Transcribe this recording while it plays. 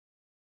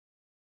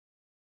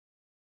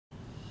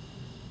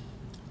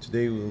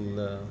Today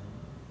we'll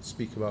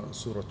speak about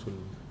Surah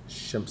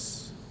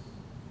Al-Shams.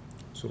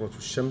 Surah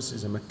Al-Shams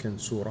is a Meccan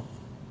surah,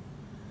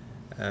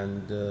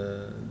 and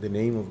the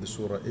name of the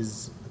surah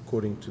is,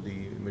 according to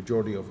the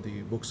majority of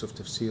the books of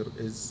tafsir,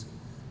 is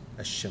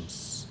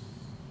Al-Shams.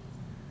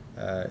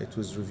 It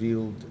was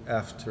revealed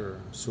after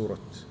Surah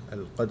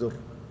Al-Qadr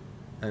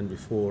and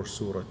before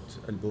Surah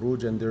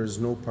Al-Buruj, and there is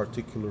no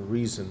particular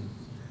reason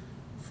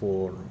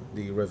for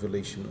the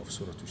revelation of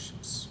Surah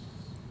Al-Shams.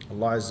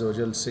 Allah Azza wa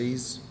Jal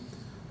says,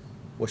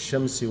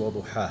 وَالشَّمْسِ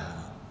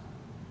وَضُحَاهَا.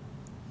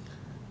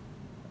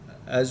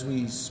 As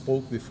we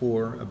spoke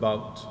before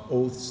about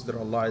oaths that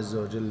Allah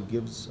Azza wa Jal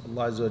gives,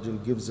 Allah Azza wa Jal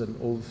gives an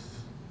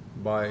oath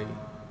by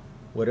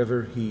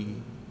whatever He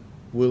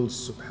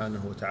wills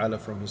subhanahu wa ta'ala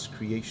from His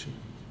creation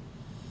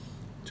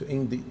to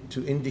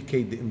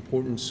indicate the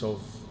importance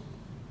of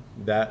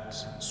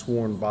that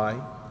sworn by,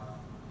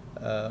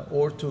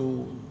 or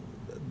to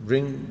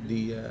bring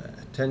the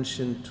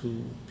attention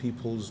to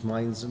people's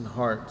minds and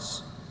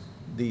hearts,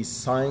 the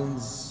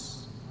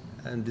signs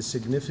and the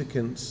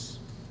significance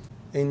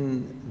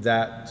in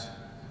that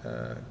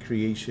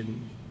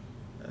creation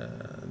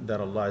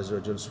that Allah Azza wa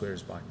Jal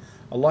swears by.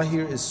 Allah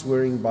here is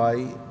swearing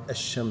by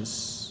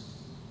Ash-Shams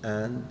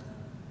and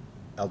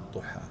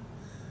Al-Duha,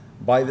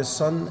 by the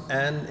sun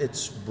and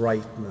its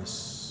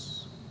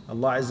brightness.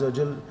 Allah Azza wa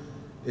Jal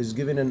is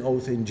giving an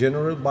oath in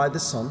general by the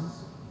sun,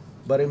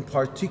 but in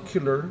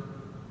particular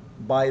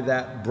by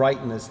that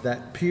brightness,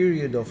 that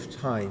period of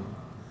time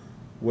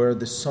where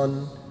the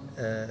sun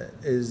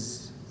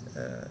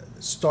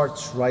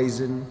starts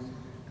rising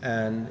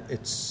and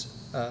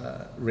its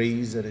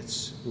rays and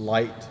its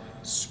light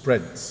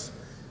spreads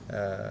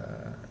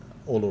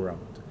all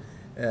around.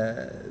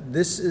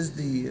 This is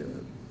the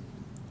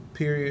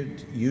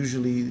period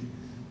usually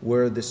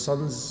where the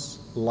sun's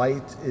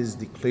light is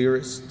the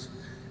clearest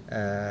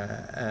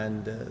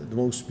and the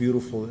most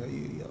beautiful.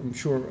 I'm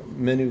sure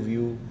many of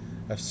you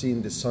have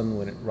seen the sun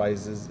when it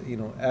rises. You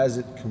know, as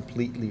it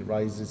completely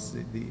rises,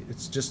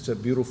 it's just a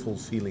beautiful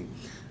feeling.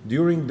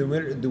 During the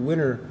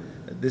winter,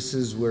 this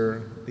is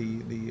where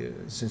the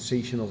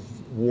sensation of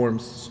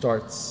warmth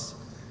starts.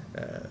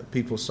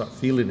 People start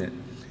feeling it,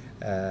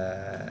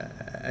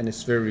 and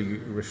it's very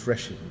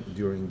refreshing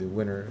during the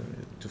winter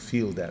to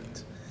feel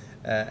that.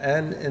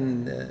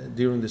 And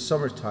during the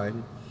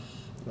summertime,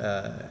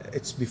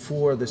 it's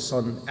before the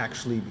sun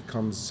actually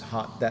becomes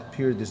hot. That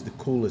period is the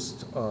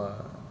coolest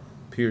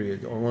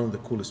period, or one of the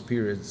coolest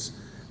periods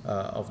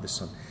of the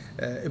sun.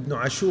 Ibn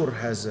Ashur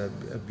has a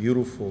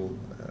beautiful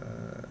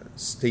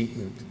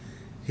statement.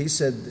 He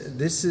said,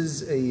 this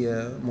is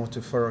a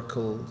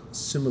metaphorical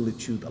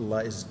similitude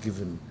Allah is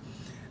given.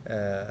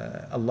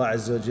 Allah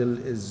Azza wa Jal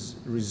is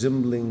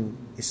resembling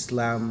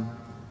Islam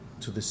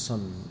to the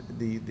sun.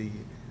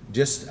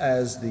 Just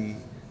as the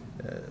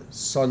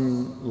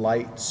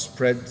sunlight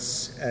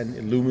spreads and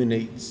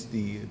illuminates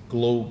the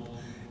globe,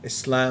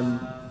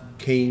 Islam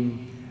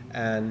came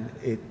and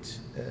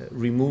it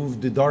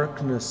removed the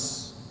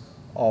darkness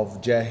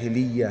of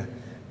Jahiliyyah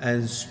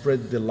and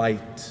spread the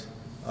light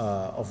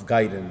of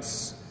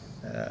guidance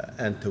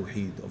and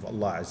Tawheed of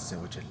Allah Azza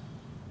wa Jal.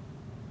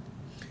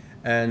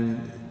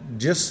 And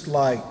just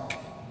like,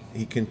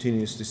 he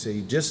continues to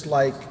say, just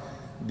like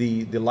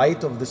the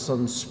light of the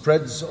sun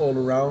spreads all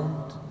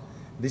around,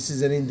 this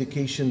is an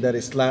indication that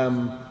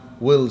Islam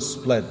will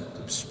spread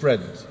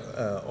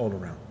all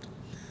around.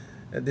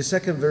 The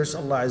second verse,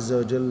 Allah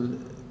Azza wa Jal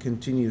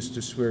continues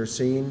to swear,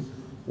 saying,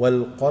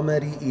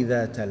 وَالْقَمَرِ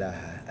إِذَا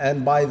تَلَاهَا,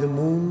 and by the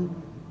moon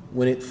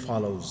when it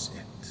follows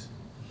it.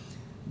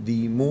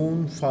 The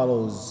moon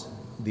follows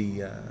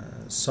the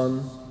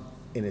sun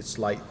in its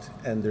light,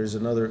 and there's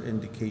another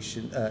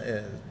indication,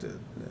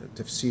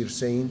 tafsir,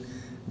 saying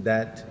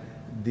that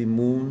the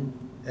moon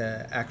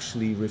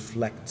actually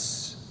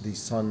reflects the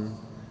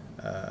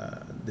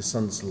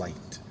sun's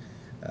light.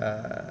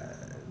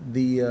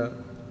 The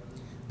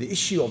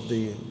issue of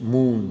the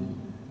moon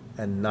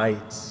and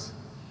nights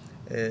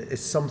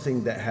is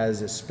something that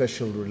has a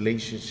special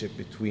relationship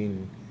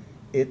between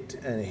it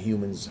and a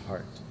human's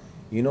heart.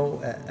 You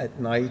know, at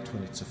night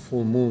when it's a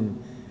full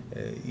moon,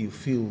 you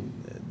feel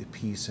the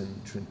peace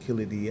and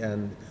tranquility,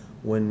 and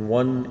when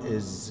one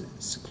is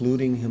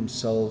secluding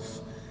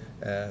himself,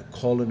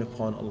 calling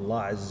upon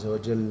Allah Azza wa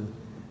Jal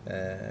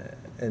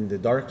in the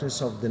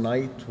darkness of the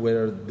night,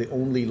 where the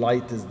only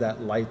light is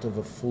that light of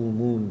a full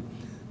moon,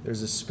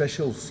 there's a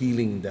special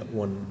feeling that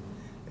one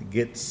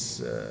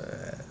gets.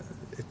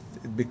 It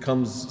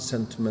becomes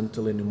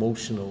sentimental and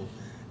emotional,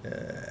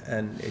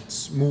 and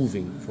it's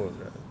moving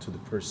to the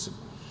person.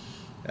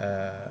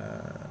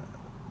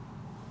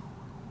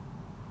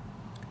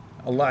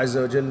 Allah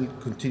Azza wa Jal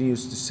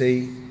continues to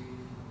say,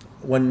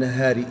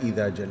 وَالنَّهَارِ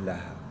إِذَا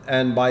جَلَّهَا,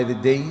 and by the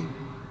day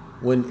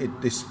when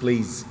it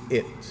displays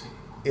it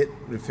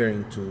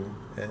referring to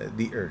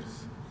the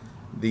earth.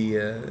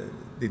 The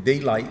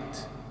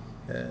daylight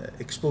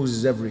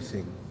exposes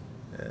everything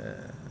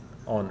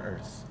on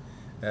earth.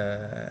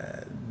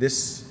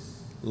 This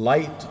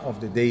light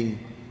of the day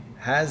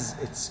has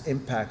its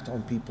impact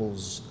on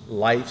people's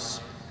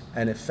lives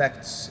and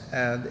effects,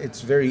 and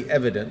it's very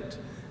evident.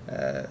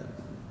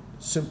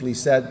 Simply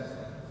said,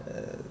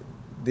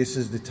 this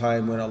is the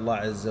time when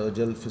Allah Azza wa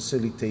Jal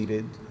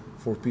facilitated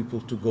for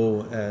people to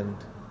go and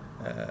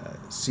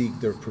seek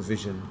their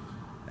provision,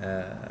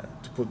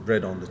 to put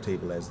bread on the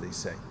table, as they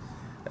say.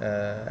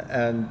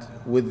 And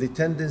with the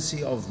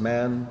tendency of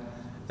man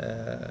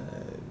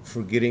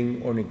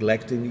forgetting or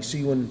neglecting, you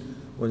see,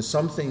 when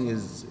something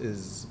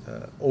is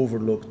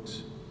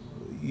overlooked,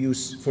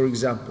 for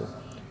example,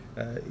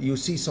 you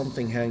see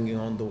something hanging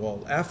on the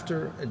wall.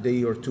 After a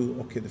day or two,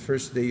 okay, the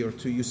first day or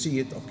two, you see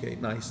it, okay,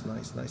 nice.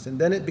 And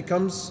then it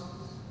becomes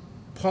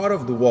part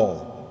of the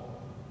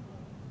wall.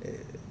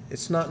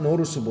 It's not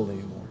noticeable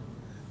anymore.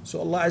 So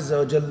Allah Azza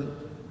wa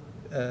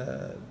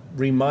Jal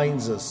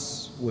reminds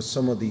us with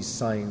some of these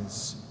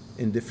signs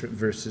in different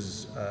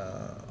verses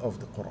of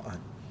the Quran,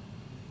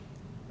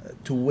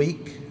 to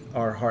wake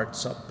our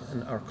hearts up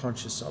and our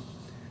conscience up,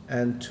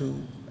 and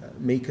to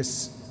make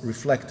us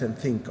reflect and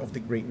think of the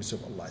greatness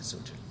of Allah Azza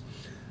wa Jal.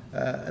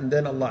 And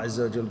then Allah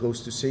Azza wa Jal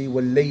goes to say,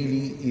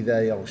 وَاللَّيْلِ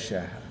إِذَا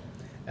يَغْشَاهَا,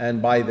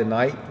 and by the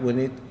night when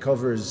it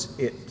covers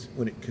it,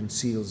 when it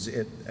conceals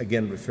it,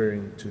 again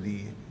referring to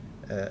the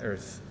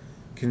earth.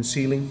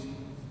 Concealing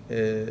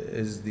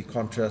is the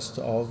contrast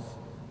of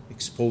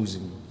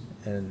exposing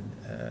and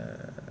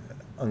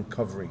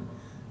uncovering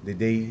the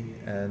day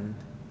and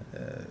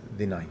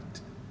the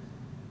night.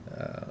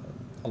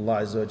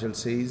 Allah Azza wa Jal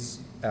says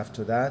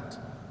after that,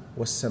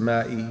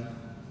 وَالسَّمَاءِ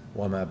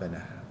وَمَا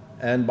بَنَاهَا,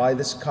 and by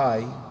the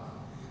sky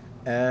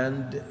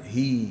and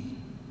He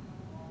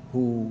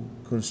who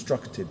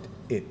constructed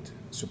it,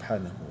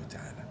 subhanahu wa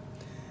ta'ala.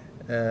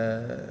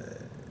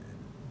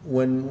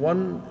 When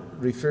one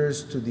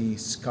refers to the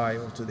sky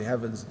or to the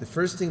heavens, the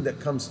first thing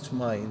that comes to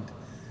mind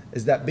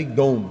is that big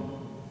dome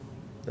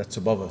that's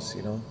above us,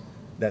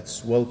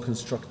 that's well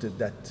constructed,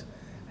 that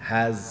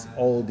has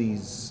all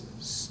these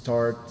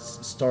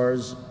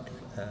stars,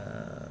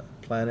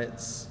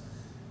 planets,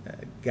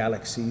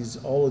 galaxies,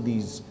 all of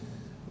these,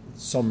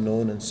 some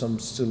known and some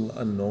still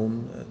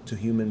unknown to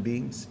human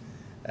beings,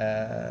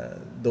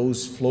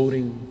 those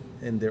floating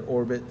in their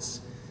orbits.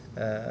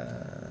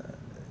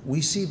 We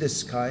see the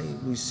sky,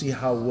 we see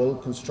how well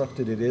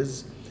constructed it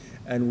is,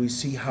 and we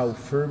see how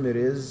firm it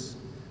is,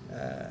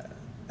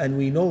 and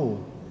we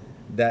know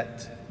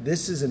that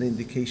this is an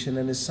indication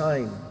and a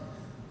sign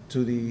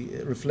to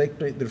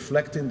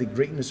reflecting the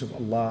greatness of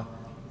Allah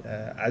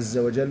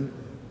Azza wa Jal,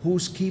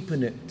 who's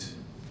keeping it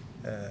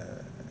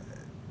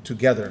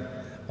together.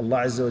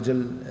 Allah Azza wa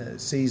Jal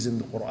says in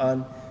the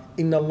Quran,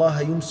 إِنَّ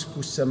اللَّهَ يُمْسِكُ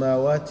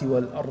السَّمَاوَاتِ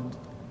وَالْأَرْضِ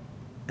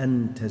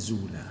أَن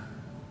تَزُولَا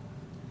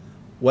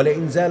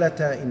وَلَئِنْ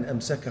زَالَتَا إِنْ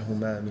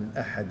أَمْسَكَهُمَا مِنْ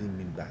أَحَدٍ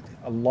مِّن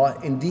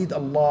بَعْدِهِ. Indeed,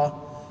 Allah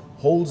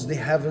holds the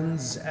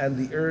heavens and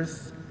the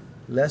earth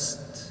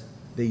lest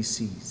they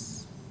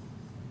cease.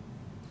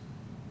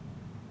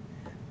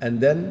 And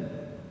then,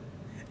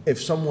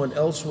 if someone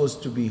else was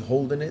to be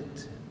holding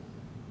it,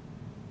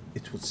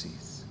 it would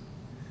cease.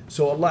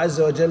 So Allah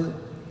Azza wa Jal,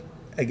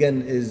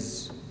 again,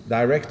 is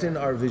directing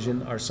our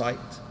vision, our sight,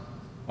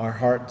 our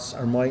hearts,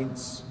 our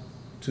minds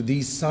to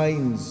these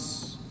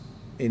signs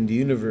in the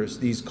universe,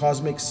 these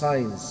cosmic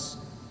signs,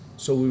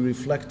 so we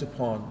reflect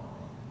upon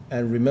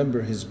and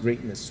remember His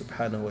greatness,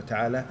 subhanahu wa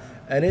ta'ala.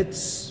 And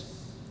it's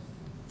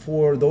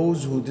for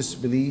those who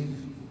disbelieve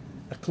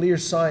a clear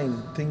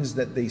sign, things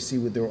that they see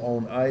with their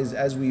own eyes.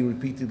 As we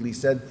repeatedly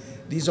said,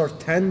 these are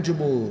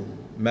tangible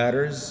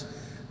matters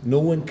no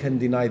one can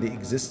deny the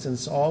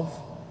existence of,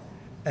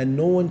 and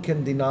no one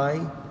can deny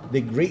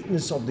the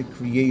greatness of the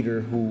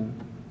Creator who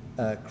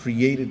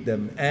created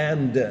them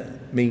and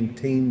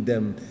maintained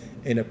them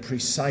in a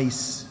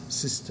precise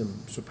system,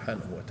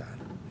 subhanahu wa ta'ala.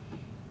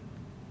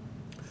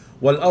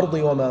 وَالْأَرْضِ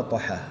وَمَا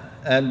طَحَاهَا,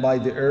 and by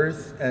the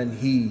earth and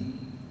He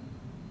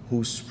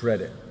who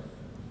spread it.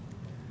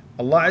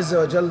 Allah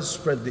Azza wa Jal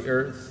spread the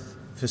earth,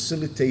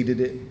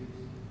 facilitated it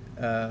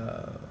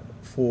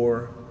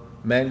for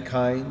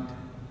mankind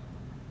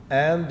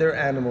and their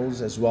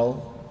animals as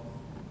well,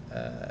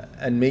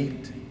 and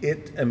made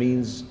it a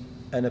means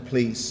and a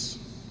place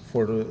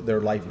for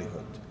their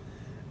livelihood.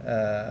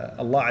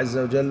 Allah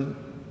Azza wa Jal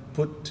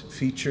put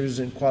features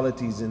and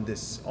qualities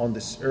on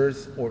this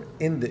earth or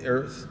in the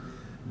earth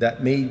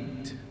that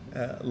made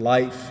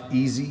life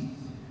easy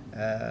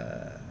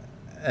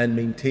and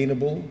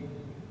maintainable.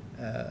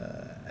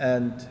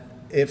 And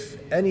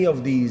if any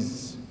of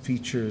these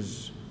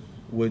features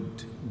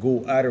would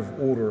go out of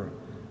order,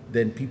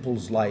 then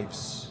people's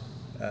lives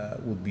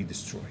would be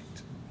destroyed.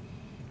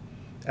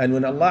 And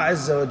when Allah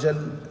Azza wa Jal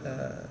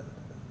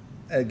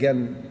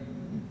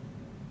again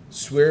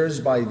swears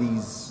by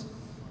these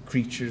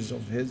creatures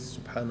of His,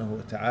 subhanahu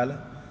wa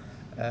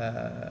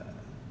ta'ala,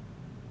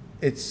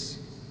 it's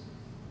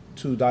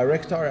to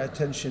direct our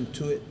attention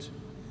to it.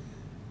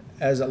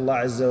 As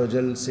Allah Azza wa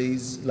Jal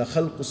says,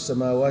 لَخَلْقُ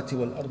السَّمَاوَاتِ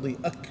وَالْأَرْضِ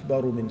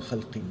أَكْبَرُ مِنْ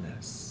خَلْقِ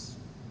النَّاسِ.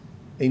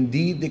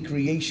 Indeed, the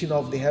creation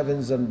of the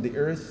heavens and the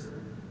earth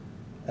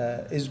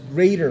is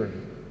greater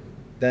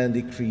than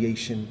the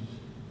creation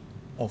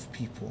of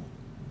people.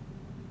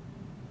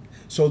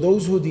 So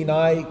those who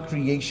deny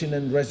creation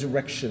and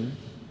resurrection,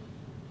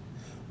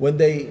 when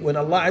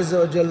Allah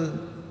Azza wa Jal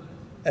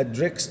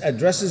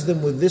addresses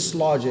them with this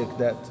logic,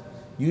 that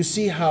you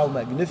see how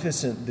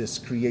magnificent this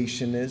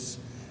creation is,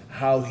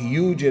 how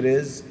huge it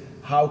is,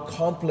 how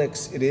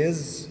complex it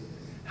is,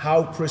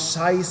 how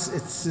precise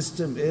its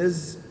system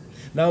is.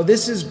 Now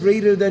this is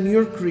greater than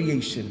your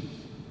creation.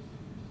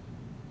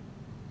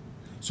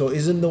 So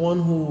isn't the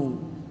one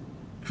who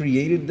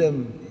created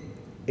them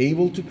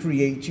able to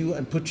create you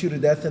and put you to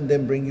death and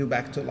then bring you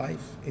back to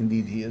life?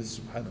 Indeed He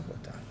is, subhanahu wa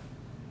ta'ala.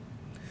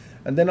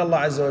 And then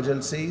Allah Azza wa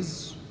Jal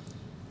says,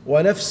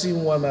 وَنَفْسٍ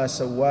وَمَا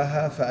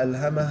سَوَّاهَا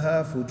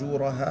فَأَلْهَمَهَا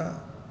فُجُورَهَا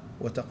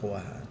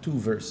وَتَقْوَاهَا. 2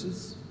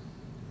 verses.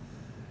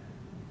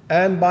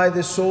 And by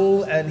the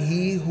soul and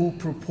He who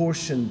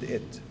proportioned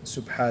it,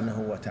 subhanahu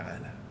wa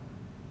ta'ala.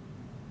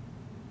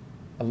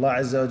 Allah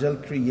Azza wa Jal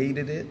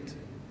created it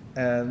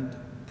and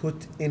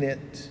put in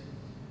it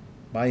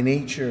by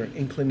nature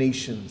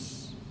inclinations.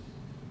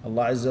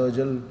 Allah Azza wa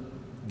Jal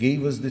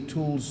gave us the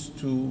tools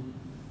to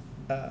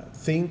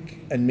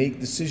think and make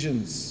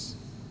decisions.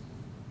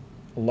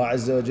 Allah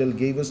Azza wa Jal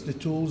gave us the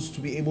tools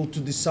to be able to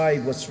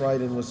decide what's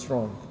right and what's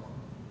wrong.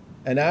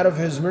 And out of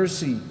His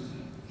mercy,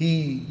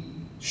 He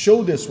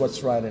showed us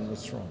what's right and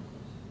what's wrong.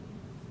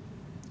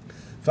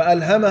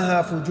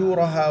 فَأَلْهَمَهَا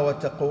فُجُورَهَا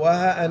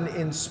وَتَقْوَاهَا, and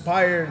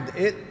inspired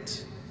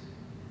it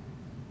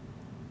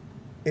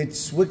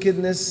its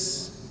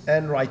wickedness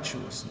and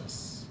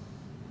righteousness.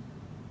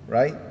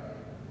 Right?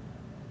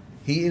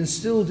 He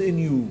instilled in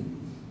you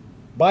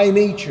by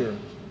nature.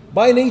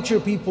 By nature,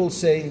 people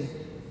say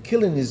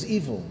killing is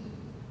evil.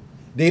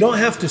 They don't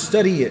have to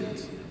study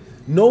it.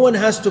 No one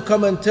has to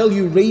come and tell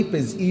you rape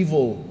is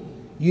evil.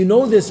 You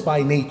know this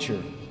by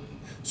nature.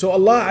 So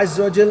Allah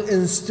Azza wa Jal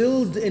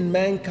instilled in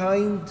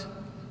mankind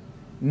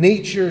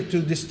nature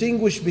to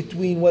distinguish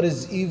between what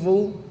is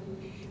evil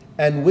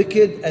and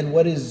wicked and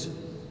what is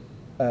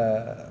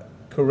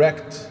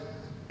correct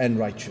and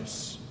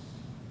righteous.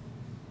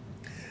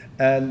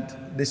 And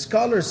the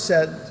scholars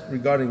said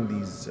regarding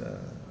these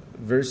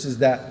verses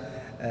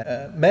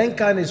that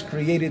mankind is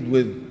created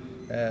with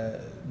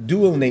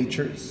dual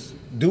natures,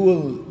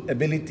 dual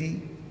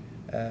ability,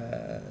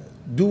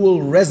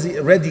 dual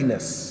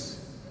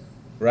readiness,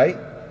 right?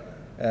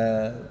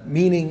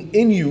 Meaning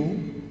in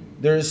you,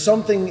 there is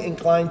something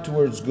inclined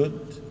towards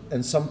good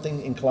and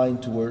something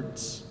inclined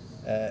towards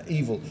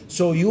evil.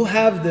 So you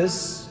have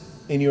this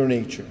in your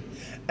nature.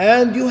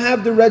 And you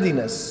have the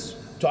readiness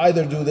to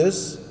either do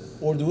this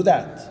or do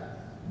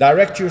that.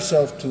 Direct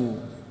yourself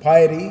to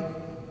piety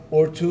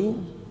or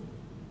to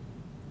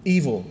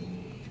evil.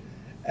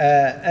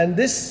 And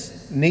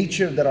this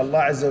nature that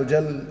Allah Azza wa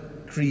Jal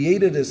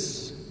created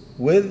us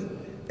with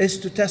is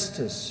to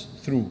test us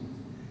through.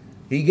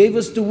 He gave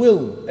us the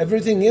will.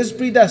 Everything is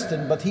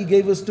predestined, but He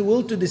gave us the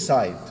will to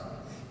decide.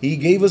 He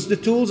gave us the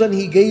tools and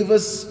He gave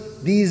us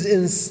these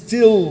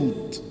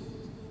instilled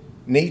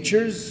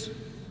natures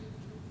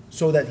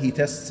so that He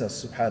tests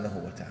us,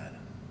 subhanahu wa ta'ala.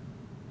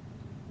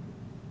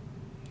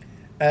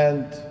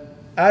 And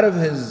out of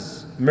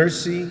His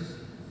mercy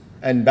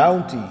and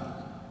bounty,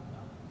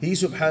 He,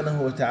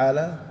 subhanahu wa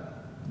ta'ala,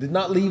 did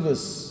not leave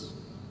us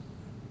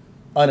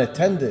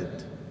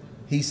unattended.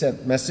 He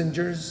sent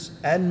messengers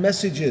and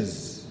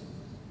messages.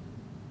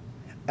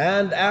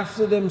 And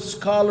after them,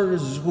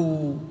 scholars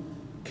who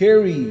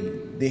carry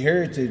the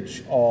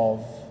heritage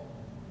of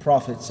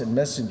prophets and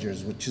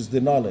messengers, which is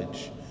the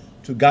knowledge,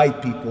 to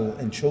guide people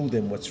and show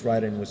them what's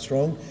right and what's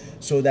wrong,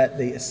 so that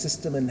they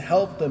assist them and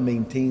help them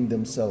maintain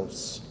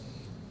themselves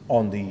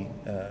on the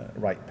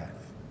right path.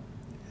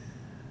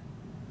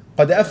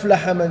 قَدْ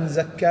أَفْلَحَ مَنْ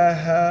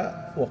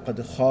زَكَّاهَا وَقَدْ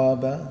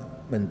خَابَ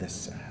مَنْ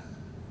دَسَّاهَا.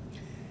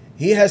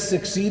 He has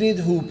succeeded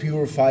who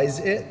purifies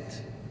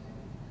it,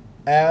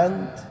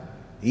 and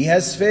he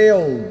has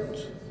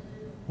failed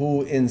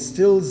who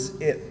instills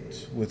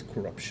it with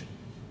corruption.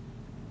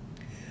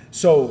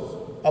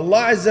 So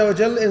Allah Azza wa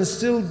Jal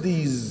instilled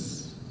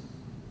these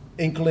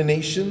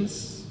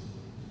inclinations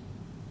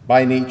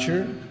by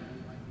nature,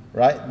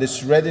 right?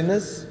 This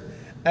readiness.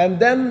 And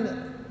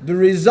then the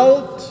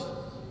result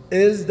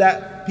is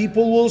that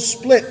people will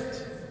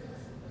split.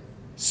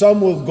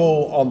 Some will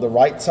go on the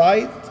right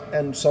side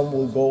and some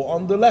will go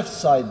on the left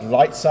side.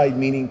 Right side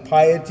meaning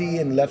piety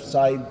and left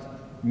side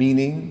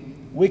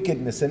meaning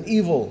wickedness and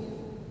evil,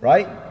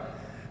 right?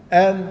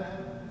 And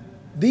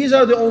these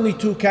are the only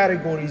two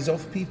categories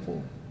of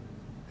people.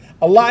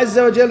 Allah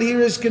Azza wa Jal here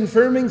is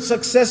confirming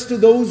success to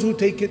those who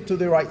take it to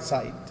the right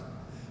side,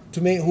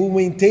 who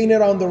maintain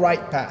it on the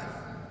right path.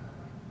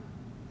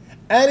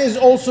 And is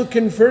also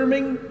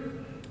confirming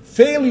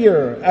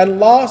failure and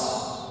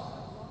loss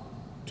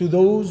to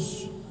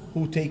those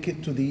who take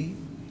it to the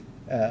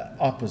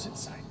opposite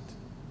side.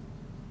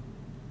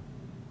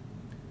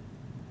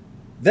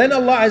 Then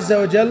Allah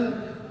Azza wa Jal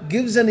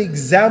gives an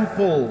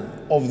example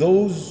of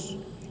those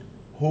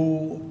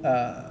who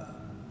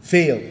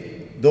fail,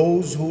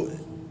 those who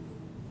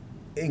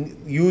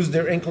use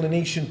their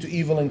inclination to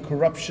evil and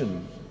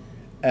corruption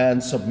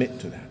and submit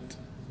to that.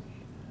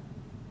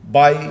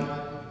 By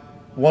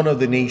one of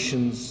the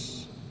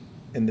nations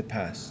in the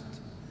past.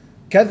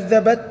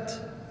 كذبت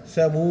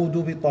ثمود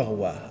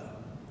بطغواها.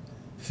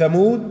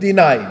 Thamud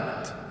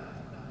denied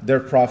their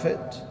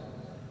prophet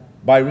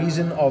by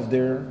reason of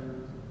their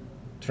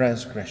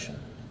transgression.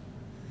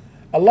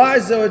 Allah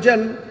Azza wa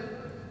Jal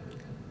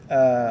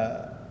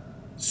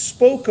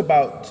spoke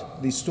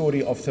about the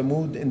story of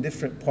Thamud in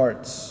different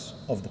parts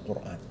of the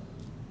Quran.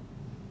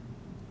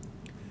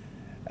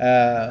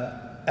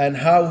 And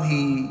how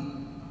He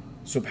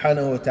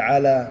subhanahu wa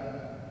ta'ala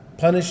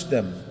punished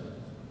them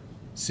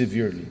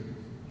severely.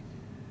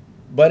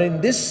 But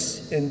in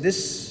this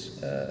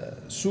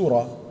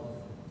surah,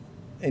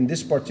 in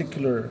this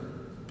particular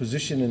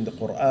position in the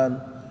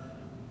Quran,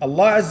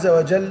 Allah Azza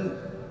wa Jal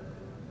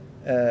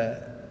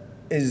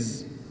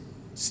is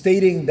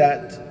stating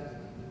that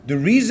the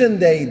reason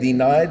they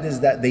denied is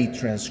that they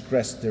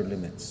transgressed their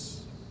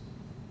limits,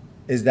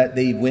 is that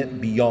they went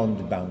beyond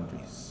the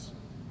boundaries.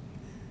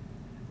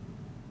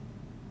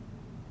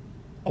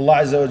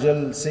 Allah Azza wa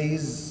Jal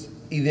says,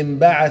 إِذِ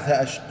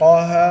انبَعَثَ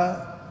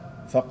أَشْقَاهَا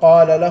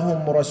فقال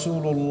لهم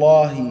رسول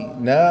الله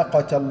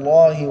ناقة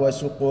الله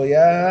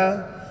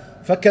وسقياها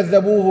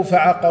فكذبوه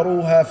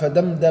فعقروها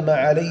فدمدم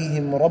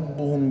عليهم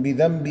ربهم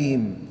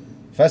بذنبهم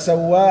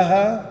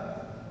فسواها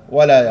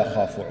ولا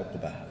يخاف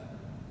عقباها.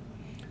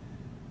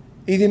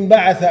 إذ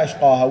انبعث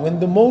أشقاها, when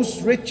the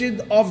most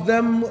wretched of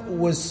them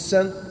was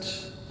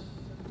sent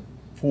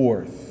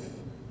forth,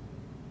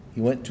 he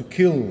went to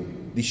kill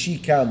the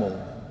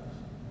she-camel,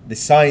 the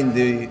sign,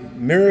 the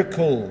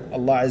miracle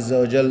Allah Azza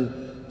wa Jal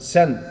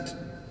sent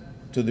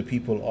to the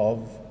people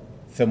of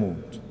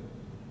Thamud.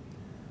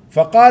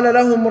 فقال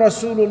لهم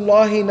رسول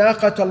الله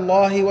ناقة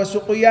الله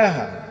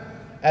وسقياها,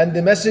 and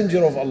the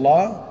messenger of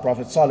Allah,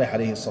 Prophet Salih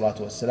alayhi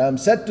salatu wasalam,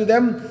 said to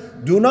them,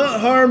 do not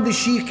harm the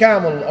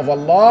she-camel of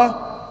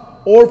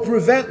Allah or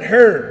prevent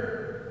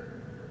her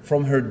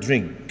from her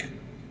drink.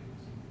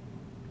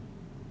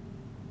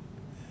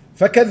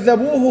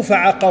 فكذبوه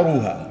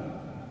فعقروها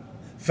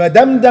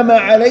فدمدم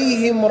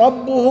عليهم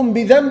ربهم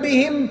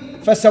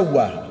بذنبهم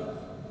فسواها.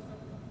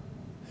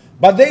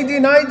 But they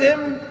denied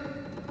him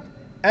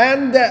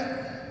and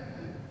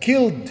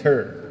killed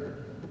her.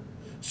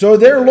 So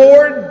their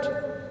Lord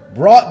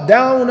brought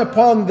down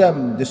upon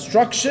them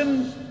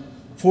destruction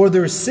for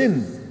their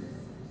sin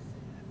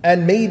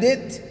and made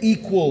it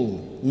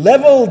equal,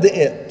 leveled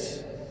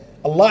it.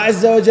 Allah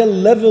Azza wa Jal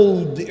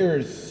leveled the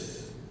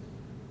earth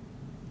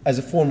as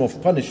a form of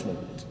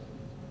punishment.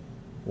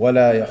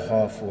 وَلَا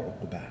يَخَافُ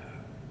عُقْبَاهَا.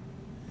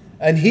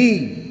 And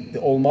He, the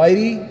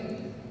Almighty,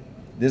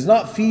 does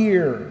not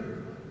fear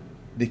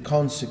the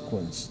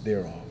consequence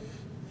thereof.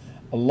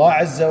 Allah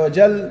Azza wa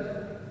Jal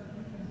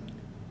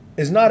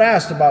is not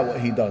asked about what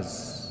He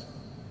does.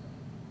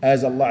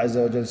 As Allah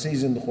Azza wa Jal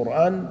says in the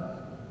Quran,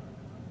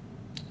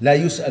 لا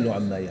يسأل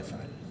عما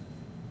يفعل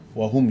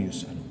وهم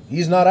يسألون.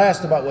 He's not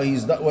asked about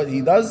what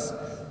He does,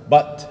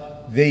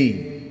 but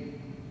they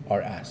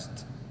are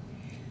asked.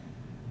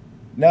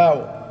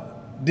 Now,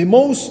 the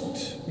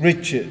most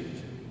wretched,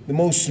 the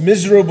most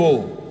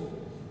miserable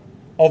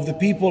of the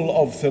people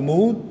of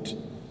Thamud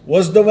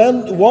was the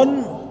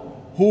one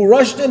who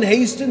rushed and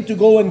hastened to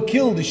go and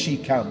kill the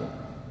she-camel.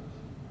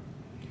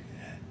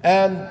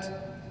 And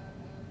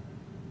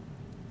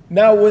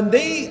now when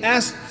they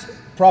asked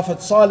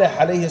Prophet Salih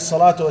alayhi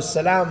salatu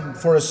wasalam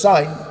for a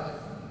sign,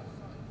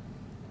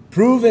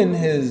 proving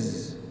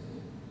his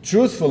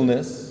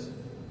truthfulness,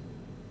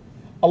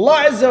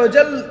 Allah Azza wa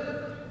Jal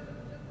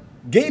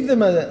gave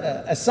them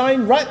a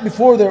sign right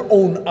before their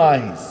own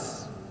eyes.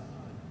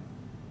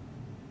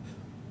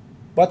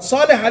 But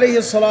Salih alayhi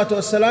salatu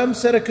wasalam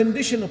set a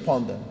condition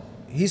upon them.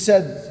 He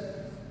said,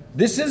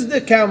 this is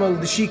the camel,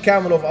 the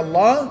she-camel of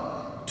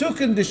Allah. 2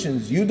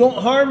 conditions. You don't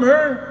harm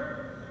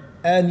her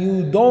and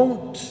you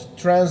don't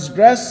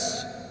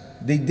transgress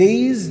the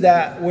days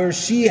where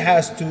she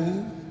has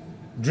to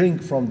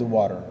drink from the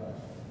water.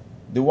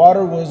 The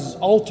water was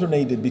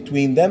alternated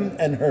between them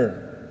and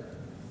her,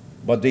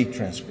 but they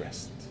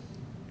transgressed.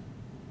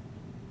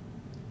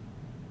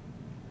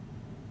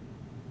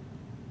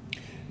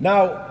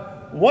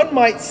 Now, one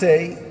might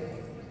say,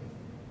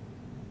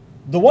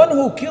 the one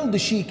who killed the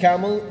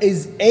she-camel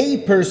is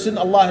a person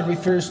Allah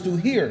refers to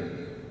here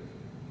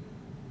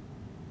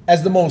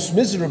as the most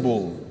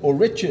miserable or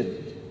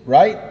wretched,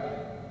 right?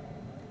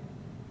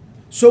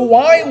 So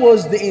why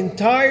was the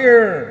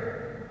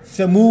entire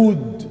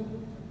Thamud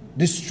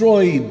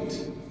destroyed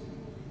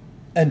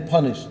and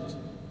punished?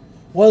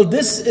 Well,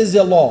 this is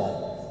a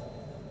law.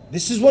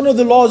 This is one of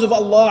the laws of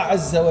Allah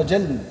Azza wa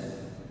Jal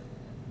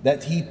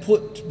that He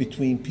put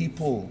between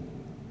people,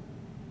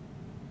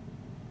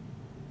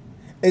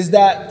 is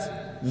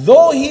that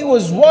though He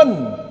was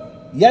one,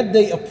 yet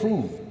they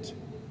approved.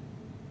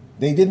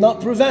 They did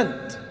not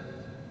prevent.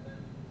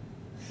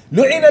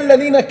 لعن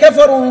الذين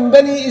كفروا من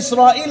بني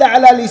إسرائيل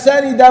على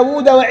لسان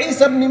داود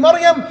وعيسى بن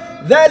مريم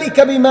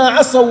ذلك بما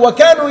عصوا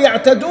وكانوا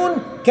يعتدون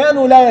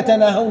كانوا لا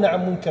يتناهون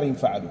عن منكر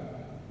فعلوه.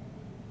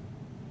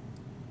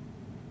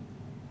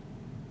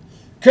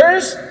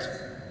 Cursed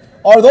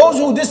are those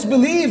who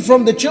disbelieve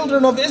from the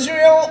children of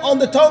Israel on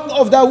the tongue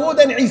of Dawood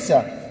and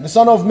Isa, the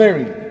son of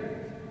Mary.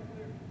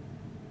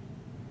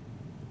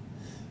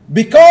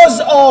 because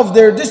of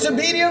their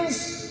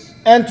disobedience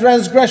and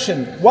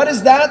transgression. What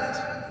is that?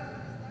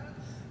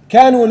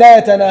 كانوا لا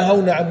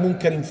يتناهون عن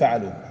منكر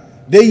فعلوه.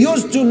 They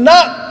used to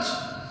not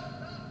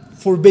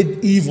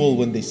forbid evil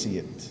when they see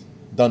it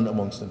done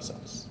amongst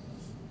themselves.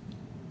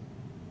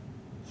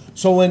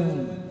 So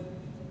when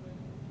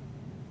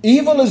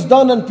evil is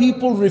done and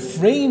people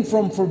refrain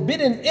from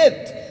forbidding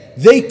it,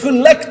 they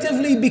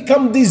collectively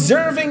become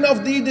deserving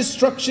of the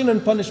destruction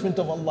and punishment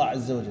of Allah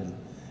Azza wa Jalla.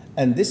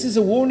 And this is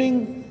a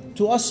warning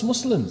to us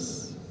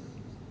Muslims,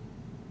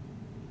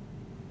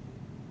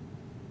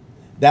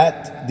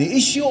 that the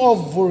issue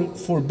of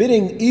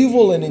forbidding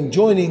evil and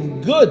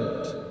enjoining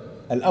good,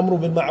 al-amru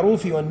bil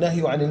ma'rufi wa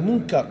nahyu anil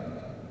munkar,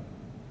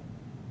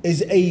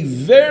 is a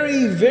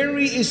very,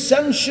 very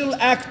essential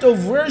act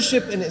of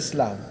worship in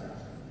Islam.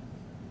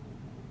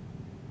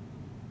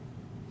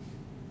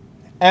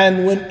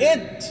 And when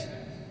it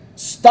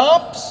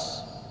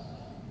stops,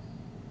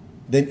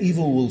 then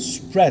evil will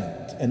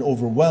spread and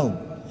overwhelm.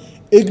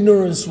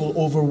 Ignorance will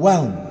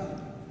overwhelm.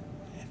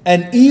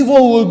 And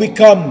evil will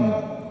become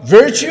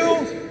virtue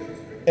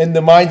in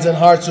the minds and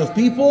hearts of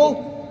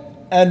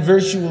people, and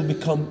virtue will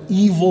become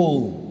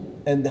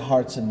evil in the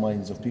hearts and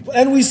minds of people.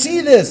 And we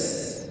see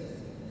this.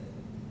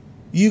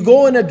 You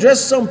go and address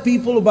some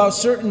people about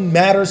certain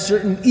matters,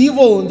 certain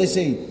evil, and they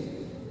say,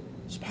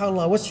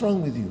 SubhanAllah, what's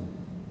wrong with you?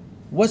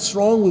 What's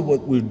wrong with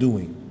what we're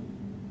doing?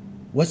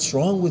 What's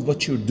wrong with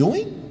what you're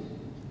doing?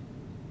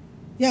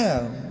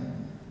 Yeah,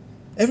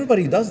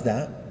 everybody does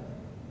that.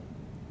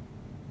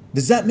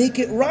 Does that make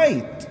it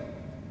right?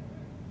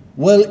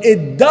 Well,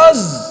 it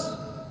does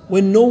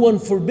when no one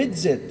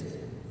forbids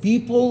it.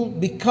 People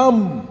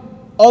become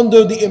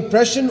under the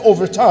impression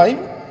over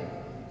time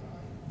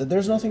that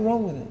there's nothing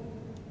wrong with it.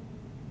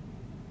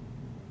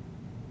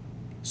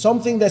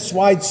 Something that's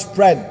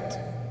widespread,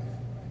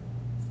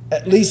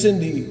 at least in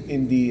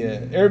the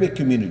Arabic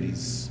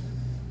communities,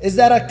 is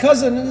that a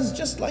cousin is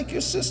just like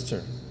your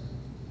sister.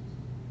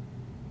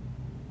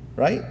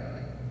 Right?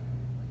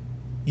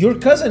 Your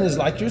cousin is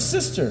like your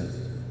sister.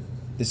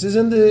 This is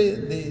in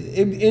the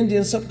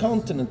Indian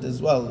subcontinent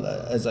as well,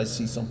 as I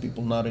see some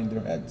people nodding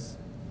their heads.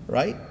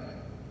 Right?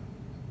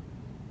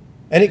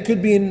 And it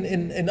could be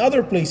in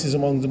other places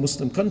among the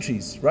Muslim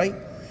countries. Right?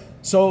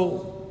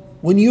 So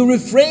when you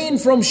refrain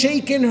from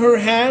shaking her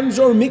hands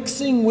or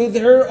mixing with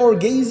her or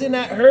gazing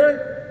at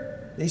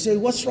her, they say,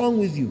 what's wrong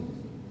with you?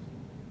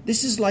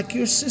 This is like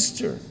your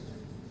sister.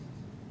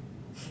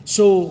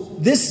 So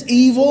this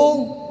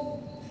evil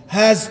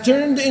has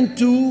turned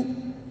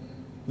into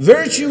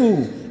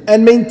virtue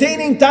and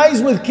maintaining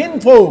ties with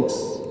kinfolks.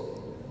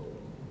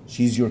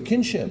 She's your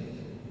kinship.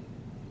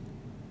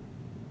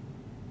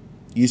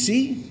 You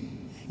see?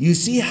 You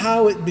see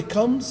how it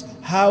becomes,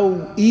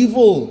 how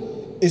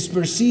evil is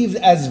perceived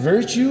as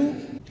virtue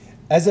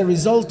as a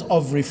result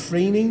of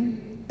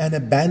refraining and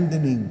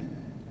abandoning,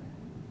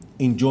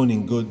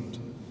 enjoining good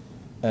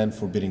and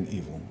forbidding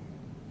evil.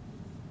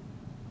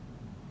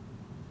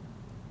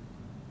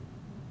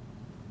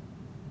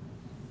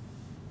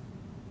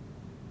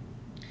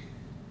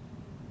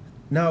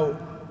 Now,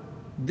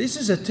 this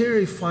is a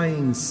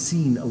terrifying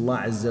scene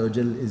Allah Azza wa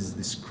Jal is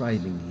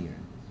describing here.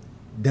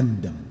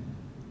 Damdam,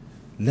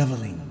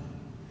 leveling.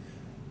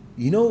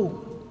 You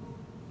know,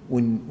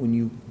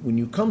 when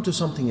you come to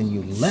something and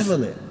you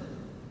level it,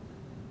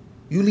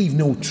 you leave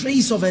no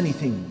trace of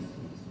anything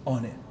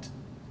on it.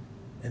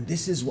 And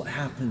this is what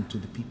happened to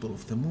the people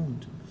of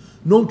Thamud.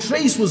 No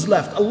trace was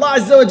left. Allah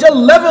Azza wa Jal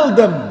leveled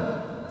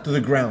them to the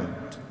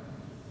ground.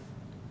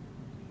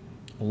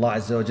 Allah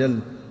Azza wa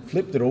Jal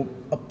flipped it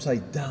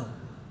upside down.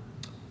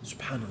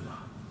 Subhanallah.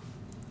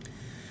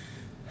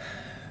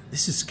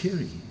 This is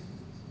scary.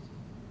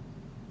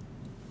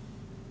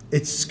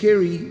 It's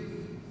scary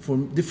for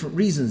different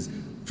reasons.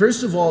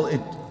 First of all,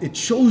 it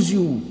shows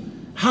you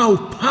how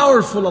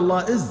powerful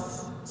Allah is,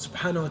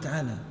 subhanahu wa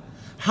ta'ala.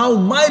 How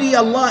mighty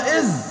Allah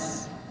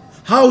is.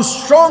 How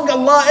strong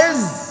Allah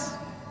is.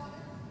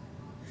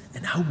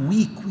 And how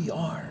weak we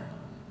are.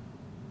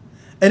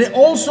 And it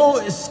also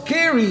is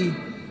scary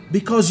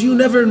because you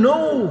never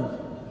know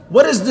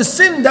what is the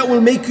sin that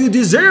will make you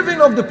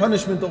deserving of the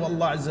punishment of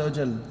Allah Azza wa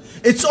Jal.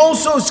 It's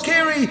also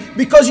scary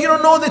because you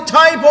don't know the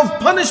type of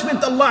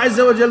punishment Allah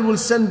Azza wa Jal will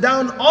send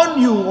down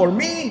on you or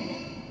me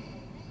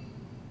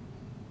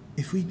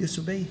if we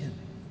disobey Him.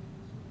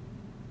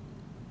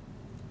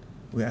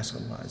 We ask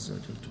Allah Azza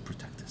wa Jal to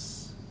protect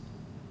us.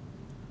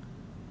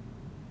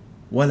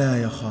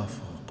 وَلَا يَخَافُ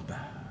عُقْبَهُ.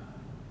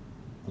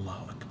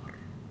 Allahu Akbar.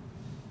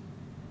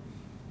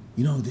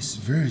 You know, this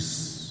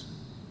verse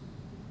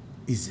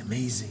is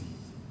amazing.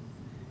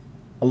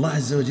 Allah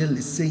Azza wa Jal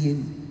is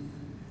saying,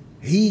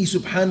 He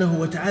subhanahu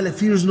wa ta'ala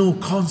fears no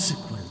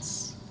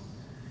consequence.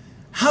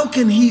 How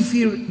can He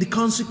fear the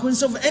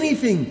consequence of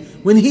anything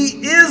when He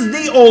is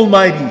the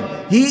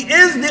Almighty? He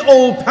is the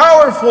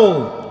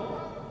All-Powerful.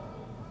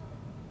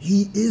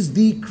 He is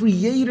the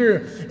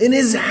Creator. In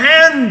His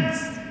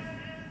hands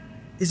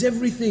is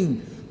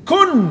everything.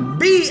 Kun,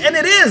 be, and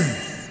it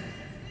is.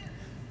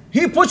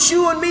 He puts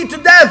you and me to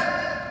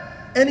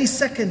death any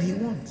second He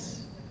wants.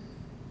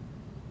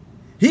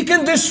 He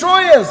can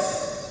destroy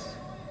us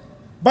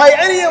by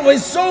any of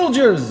his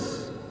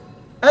soldiers.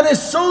 And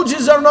his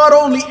soldiers are not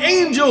only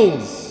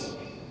angels.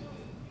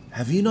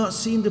 Have you not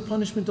seen the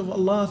punishment of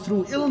Allah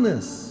through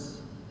illness,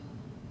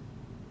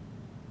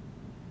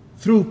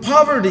 through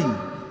poverty,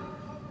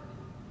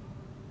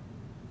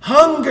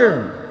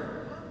 hunger?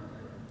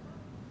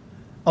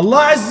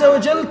 Allah Azza wa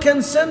Jal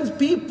can send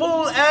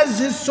people as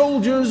his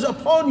soldiers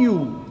upon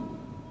you.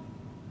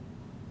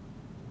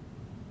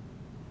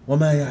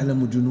 وَمَا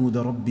يَعْلَمُ جُنُودَ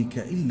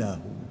رَبِّكَ إِلَّا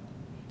هُ.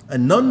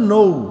 And none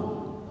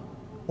know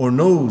or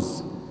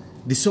knows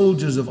the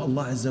soldiers of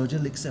Allah Azza wa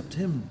Jal except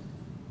him.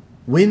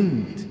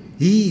 Wind,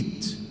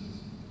 heat,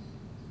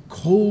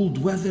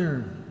 cold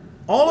weather,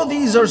 all of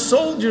these are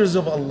soldiers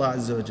of Allah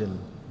Azza wa Jal.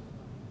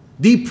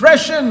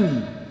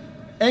 Depression,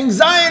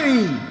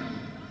 anxiety,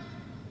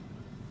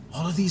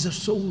 all of these are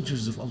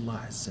soldiers of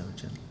Allah Azza wa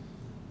Jal.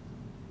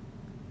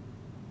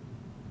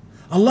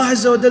 Allah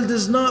Azza wa Jal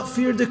does not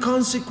fear the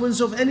consequence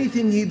of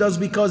anything he does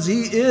because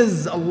he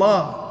is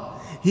Allah.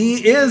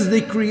 He is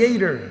the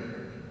creator.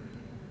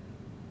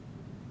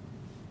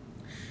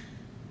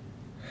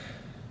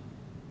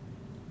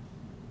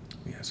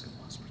 We ask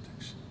Allah's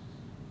protection.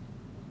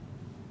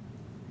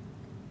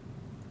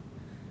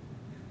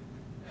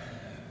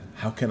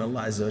 How can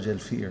Allah Azza wa Jal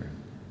fear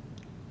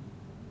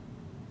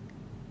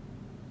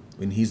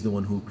when he's the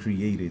one who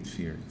created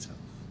fear itself?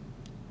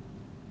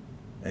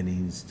 And he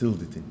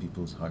instilled it in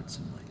people's hearts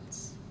and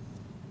minds.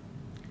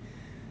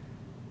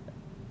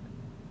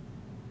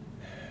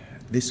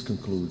 This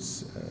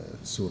concludes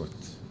Surah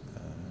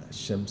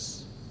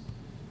Al-Shams.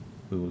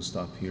 We will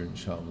stop here,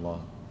 inshallah.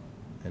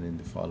 And in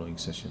the following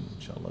session,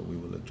 inshallah, we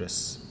will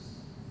address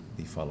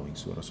the following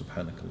surah.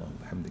 Subhanakallah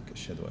wa bihamdik,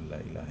 ashhadu an la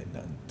ilaha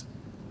illa ant,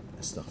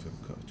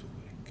 astaghfiruka wa atubu.